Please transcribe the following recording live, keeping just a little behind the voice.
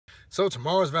So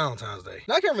tomorrow's Valentine's Day.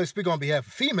 Now, I can't really speak on behalf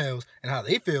of females and how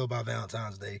they feel about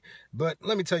Valentine's Day, but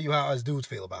let me tell you how us dudes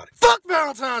feel about it. Fuck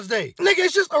Valentine's Day! Nigga,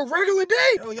 it's just a regular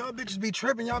day! Yo, y'all bitches be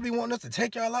tripping, y'all be wanting us to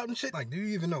take y'all out and shit. Like, do you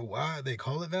even know why they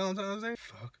call it Valentine's Day?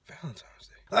 Fuck Valentine's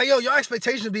Day. Like, yo, y'all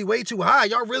expectations be way too high.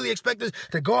 Y'all really expect us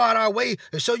to go out our way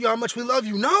and show you how much we love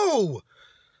you? No!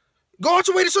 Go out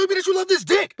your way to show me that you love this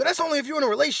dick. But that's only if you're in a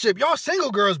relationship. Y'all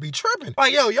single girls be tripping.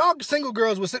 Like, yo, y'all single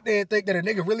girls will sit there and think that a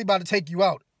nigga really about to take you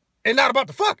out and not about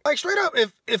to fuck. Like, straight up,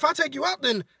 if I take you out,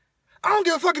 then I don't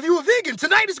give a fuck if you a vegan.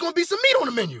 Tonight is gonna be some meat on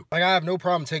the menu. Like, I have no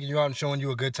problem taking you out and showing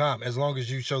you a good time as long as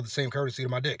you show the same courtesy to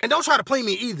my dick. And don't try to play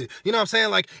me either. You know what I'm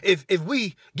saying? Like, if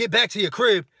we get back to your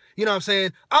crib, you know what I'm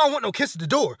saying? I don't want no kiss at the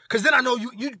door, because then I know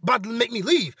you about to make me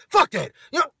leave. Fuck that.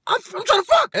 You know, I'm trying to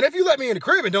fuck. And if you let me in the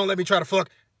crib and don't let me try to fuck,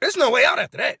 there's no way out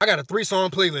after that. I got a 3-song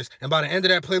playlist, and by the end of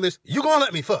that playlist, you gonna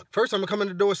let me fuck. First, I'm gonna come in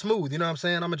the door smooth, you know what I'm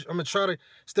saying? I'm gonna try to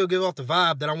still give off the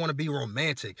vibe that I wanna be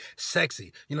romantic,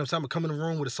 sexy. You know what I'm saying? I'm gonna come in the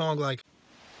room with a song like...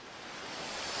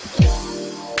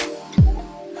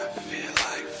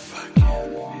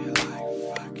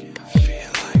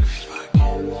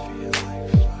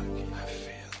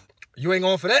 You ain't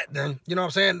going for that, then, you know what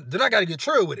I'm saying? Then I gotta get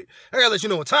trill with it. I gotta let you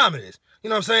know what time it is.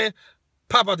 You know what I'm saying?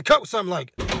 Pop out the cup with something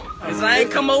like... Cause I ain't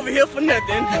come over here for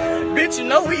nothing. Bitch, you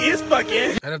know we is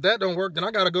fucking. And if that don't work, then I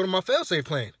gotta go to my failsafe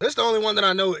plan. It's the only one that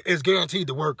I know is guaranteed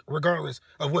to work, regardless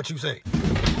of what you say.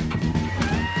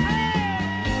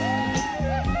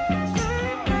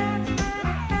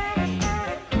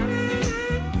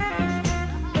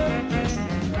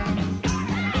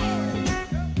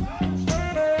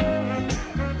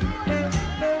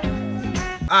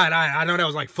 Alright, I know that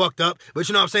was like fucked up, but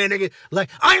you know what I'm saying, nigga? Like,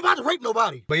 I ain't about to rape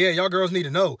nobody. But yeah, y'all girls need to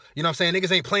know, you know what I'm saying? Niggas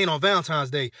ain't playing on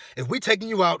Valentine's Day. If we taking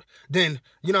you out, then,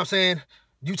 you know what I'm saying?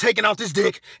 You taking out this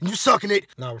dick, and you sucking it.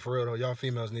 Nah, but for real though, y'all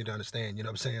females need to understand, you know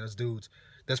what I'm saying? As dudes,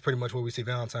 that's pretty much what we see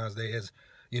Valentine's Day as.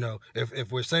 You know,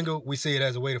 if we're single, we see it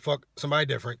as a way to fuck somebody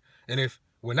different. And if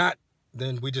we're not,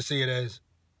 then we just see it as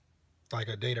like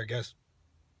a date, I guess.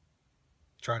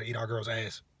 Try to eat our girl's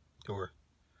ass. Or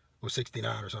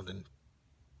 69 or something.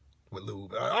 With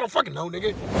lube. I don't fucking know,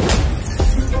 nigga.